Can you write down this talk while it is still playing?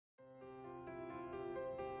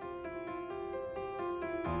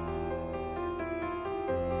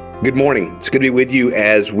Good morning. It's good to be with you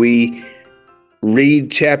as we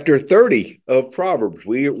read chapter 30 of Proverbs.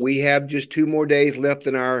 We have just 2 more days left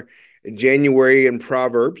in our January in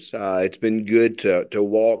Proverbs. It's been good to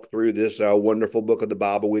walk through this wonderful book of the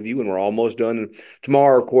Bible with you, and we're almost done. And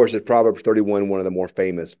tomorrow, of course, is Proverbs 31, one of the more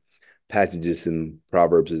famous passages in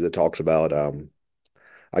Proverbs that talks about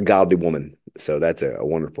a godly woman. So that's a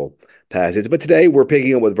wonderful passage. But today we're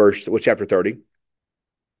picking up with chapter 30.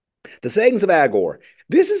 The sayings of Agor.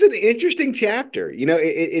 This is an interesting chapter.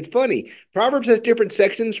 It's funny. Proverbs has different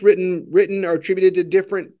sections written or attributed to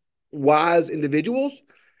different wise individuals.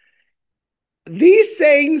 These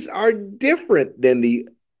sayings are different than the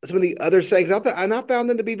some of the other sayings. And I found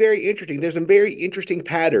them to be very interesting. There's some very interesting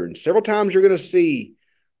patterns. Several times you're going to see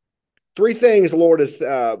three things the Lord has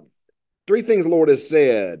three things the Lord has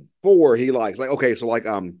said. Four he likes. Like okay, so like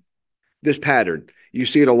this pattern you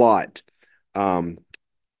see it a lot.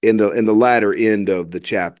 In the latter end of the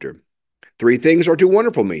chapter. Three things are too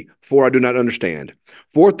wonderful for me. Four I do not understand.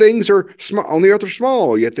 Four things are on the earth are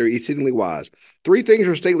small, yet they're exceedingly wise. Three things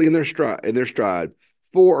are stately in their stride.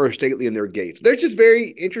 Four are stately in their gates. There's just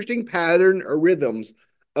very interesting pattern or rhythms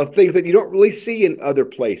of things that you don't really see in other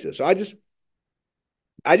places. So I just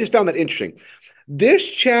found that interesting. This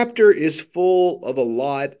chapter is full of a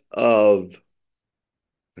lot of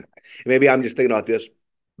maybe I'm just thinking about this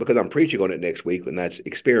because I'm preaching on it next week, and that's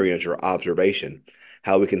experience or observation,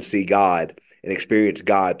 how we can see God and experience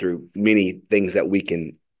God through many things that we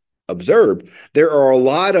can observe. There are a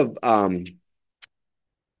lot of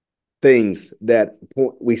things that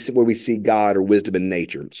we see where we see God or wisdom in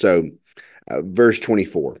nature. So, verse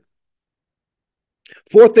 24.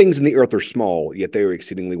 Four things in the earth are small, yet they are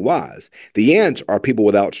exceedingly wise. The ants are people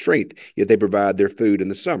without strength, yet they provide their food in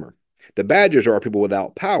the summer. The badgers are people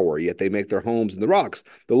without power, yet they make their homes in the rocks.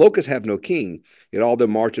 The locusts have no king, yet all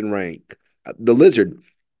them march in rank. The lizard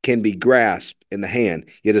can be grasped in the hand,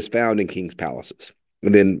 yet is found in kings' palaces.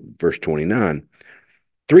 And then verse 29.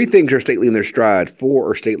 Three things are stately in their stride, four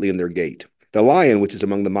are stately in their gait. The lion, which is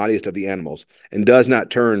among the mightiest of the animals, and does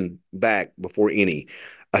not turn back before any.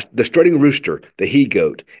 The strutting rooster, the he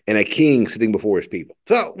goat, and a king sitting before his people.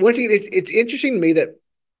 So once again, it's interesting to me that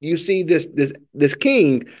you see this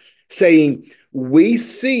king saying, "We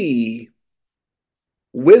see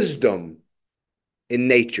wisdom in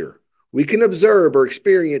nature. We can observe or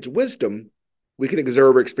experience wisdom. We can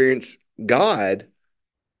observe or experience God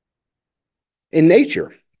in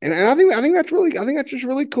nature." And I think that's just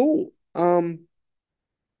really cool. I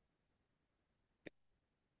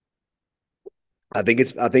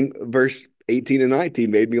think verse 18 and 19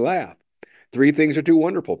 made me laugh. Three things are too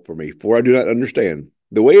wonderful for me, four I do not understand.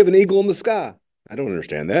 The way of an eagle in the sky. I don't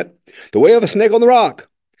understand that. The way of a snake on the rock.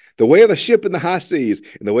 The way of a ship in the high seas,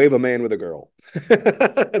 and the way of a man with a girl.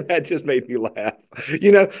 That just made me laugh.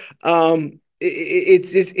 You know,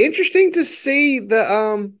 it's interesting to see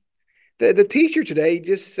the teacher today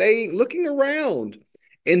just saying, looking around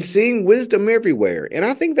and seeing wisdom everywhere. And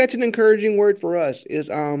I think that's an encouraging word for us. Is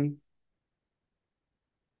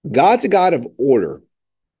God's a God of order.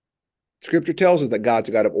 Scripture tells us that God's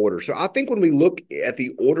a God of order. So I think when we look at the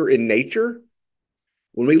order in nature,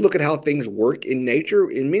 when we look at how things work in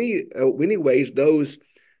nature, in many ways,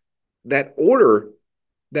 that order,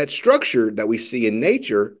 that structure that we see in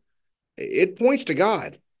nature, it points to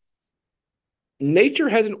God. Nature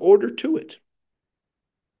has an order to it,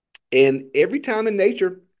 and every time in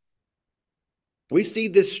nature we see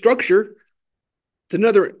this structure, it's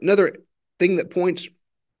another thing that points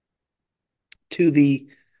to the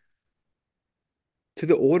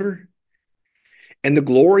order and the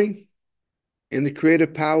glory and the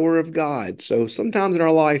creative power of God. So sometimes in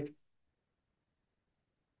our life,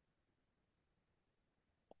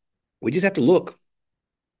 we just have to look.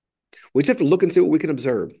 We just have to look and see what we can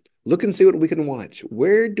observe. Look and see what we can watch.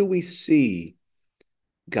 Where do we see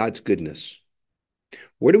God's goodness?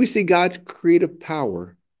 Where do we see God's creative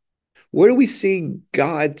power? Where do we see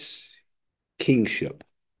God's kingship?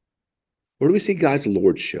 Where do we see God's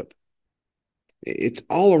lordship? It's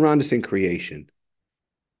all around us in creation.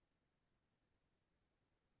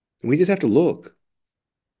 And we just have to look.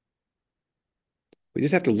 We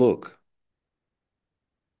just have to look.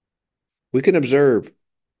 We can observe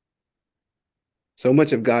so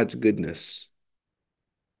much of God's goodness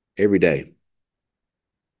every day.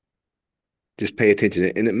 Just pay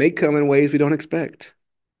attention. And it may come in ways we don't expect.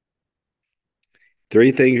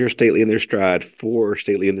 Three things are stately in their stride, four are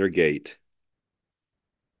stately in their gait.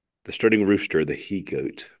 The strutting rooster, the he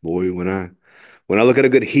goat. Boy, when I look at a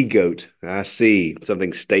good he goat, I see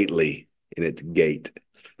something stately in its gait.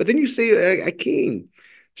 But then you see a king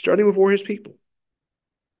strutting before his people.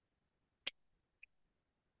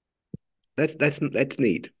 That's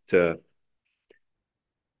neat. To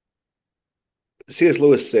C.S.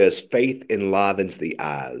 Lewis says, "Faith enlivens the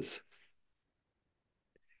eyes,"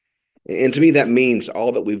 and to me that means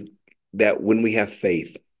all that when we have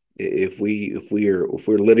faith, if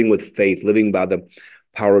we're living with faith, living by the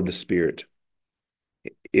power of the Spirit,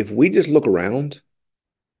 if we just look around,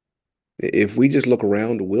 if we just look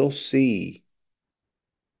around, we'll see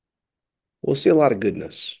a lot of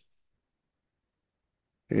goodness,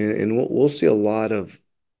 and we'll see a lot of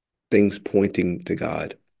things pointing to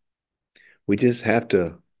God. We just have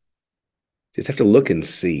to look and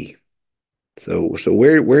see. So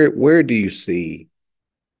where do you see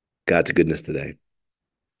God's goodness today?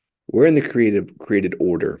 Where in the created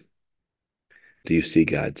order do you see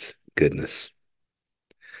God's goodness?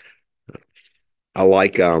 I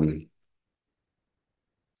like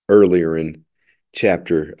earlier in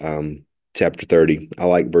chapter chapter 30, I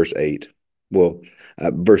like verse 8. Well,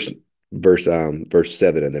 verse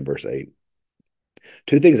 7 and then verse 8.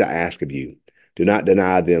 Two things I ask of you. Do not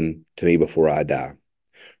deny them to me before I die.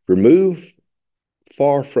 Remove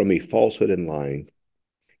far from me falsehood and lying.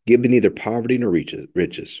 Give me neither poverty nor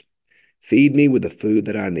riches. Feed me with the food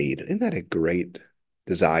that I need. Isn't that a great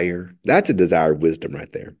desire? That's a desire of wisdom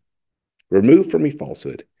right there. Remove from me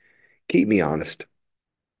falsehood. Keep me honest.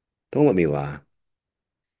 Don't let me lie.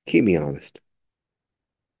 Keep me honest.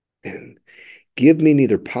 And give me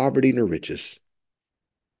neither poverty nor riches.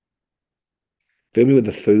 Fill me with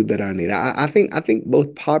the food that I need. I think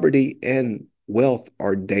both poverty and wealth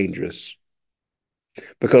are dangerous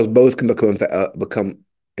because both can become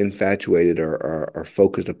infatuated or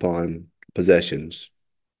focused upon possessions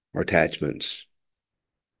or attachments.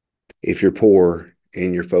 If you're poor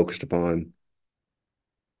and you're focused upon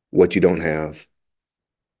what you don't have,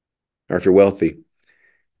 or if you're wealthy and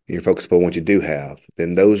you're focused upon what you do have,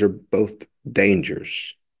 then those are both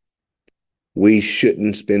dangers. We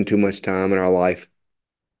shouldn't spend too much time in our life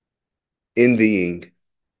envying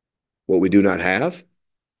what we do not have.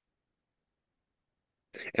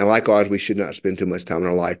 And likewise, we should not spend too much time in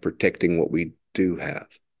our life protecting what we do have.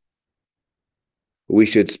 We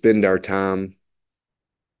should spend our time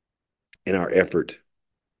and our effort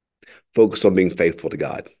focused on being faithful to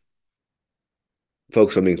God.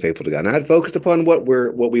 Focus on being faithful to God. Not focused upon what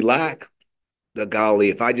we lack. The golly,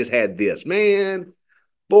 if I just had this, man,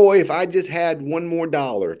 boy, if I just had one more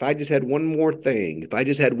dollar, if I just had one more thing, if I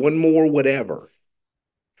just had one more whatever,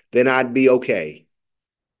 then I'd be okay.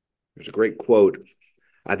 There's a great quote.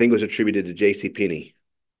 I think it was attributed to J.C. Penney,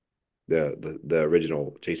 the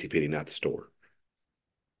original J.C. Penney, not the store.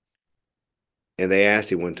 And they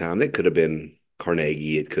asked him one time, it could have been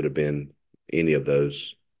Carnegie, it could have been any of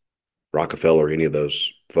those, Rockefeller, any of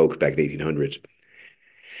those folks back in the 1800s.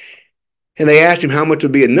 And they asked him how much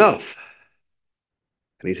would be enough.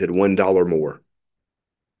 And he said, $1 more.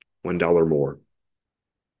 $1 more.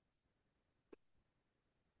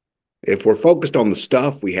 If we're focused on the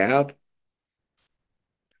stuff we have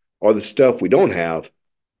or the stuff we don't have,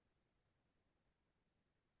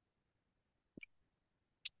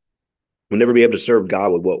 we'll never be able to serve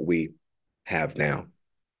God with what we have now.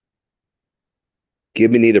 Give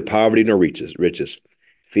me neither poverty nor riches.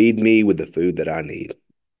 Feed me with the food that I need.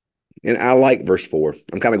 And I like verse 4.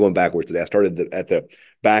 I'm kind of going backwards today. I started at the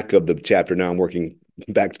back of the chapter. Now I'm working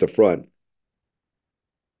back to the front.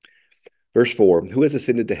 Verse 4, who has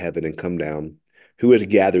ascended to heaven and come down? Who has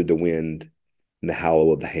gathered the wind in the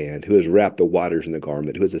hollow of the hand? Who has wrapped the waters in a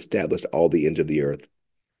garment? Who has established all the ends of the earth?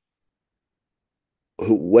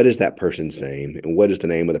 What is that person's name? And what is the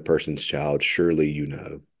name of the person's child? Surely you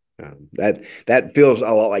know. That feels a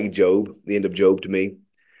lot like Job, the end of Job to me.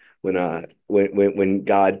 When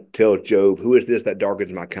God tells Job, who is this that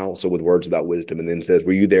darkens my counsel with words without wisdom, and then says,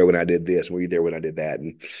 were you there when I did this? Were you there when I did that?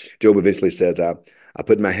 And Job eventually says, I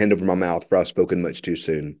put my hand over my mouth, for I've spoken much too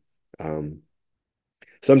soon.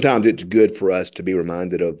 Sometimes it's good for us to be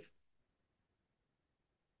reminded of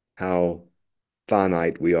how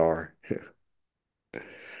finite we are,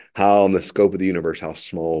 how in the scope of the universe, how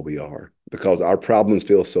small we are, because our problems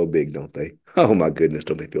feel so big, don't they? Oh my goodness,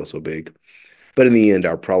 don't they feel so big? But in the end,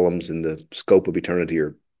 our problems in the scope of eternity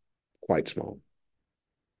are quite small.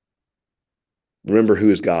 Remember who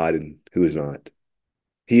is God and who is not.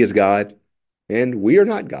 He is God, and we are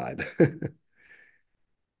not God.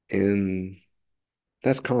 And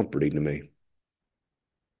that's comforting to me.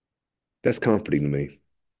 That's comforting to me.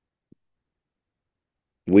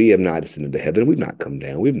 We have not ascended to heaven. We've not come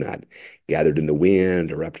down. We've not gathered in the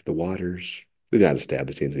wind or wrapped the waters. We've not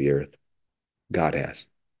established the ends of the earth. God has.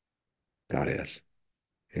 God has.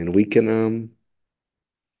 And we can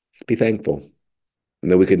be thankful and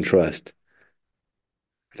that we can trust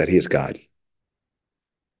that He is God.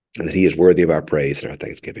 and that he is worthy of our praise and our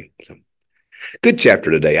thanksgiving. So good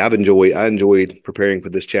chapter today. I enjoyed preparing for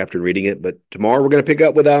this chapter and reading it. But tomorrow we're going to pick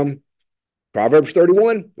up with Proverbs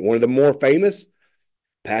 31, one of the more famous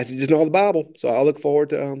passages in all the Bible. So I look forward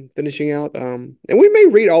to finishing out. And we may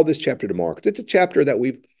read all this chapter tomorrow because it's a chapter that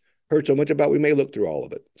we've heard so much about. We may look through all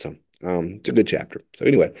of it. So it's a good chapter. So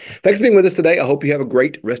anyway, thanks for being with us today. I hope you have a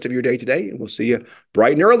great rest of your day today, and we'll see you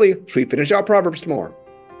bright and early as we finish our Proverbs tomorrow.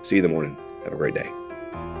 See you in the morning. Have a great day.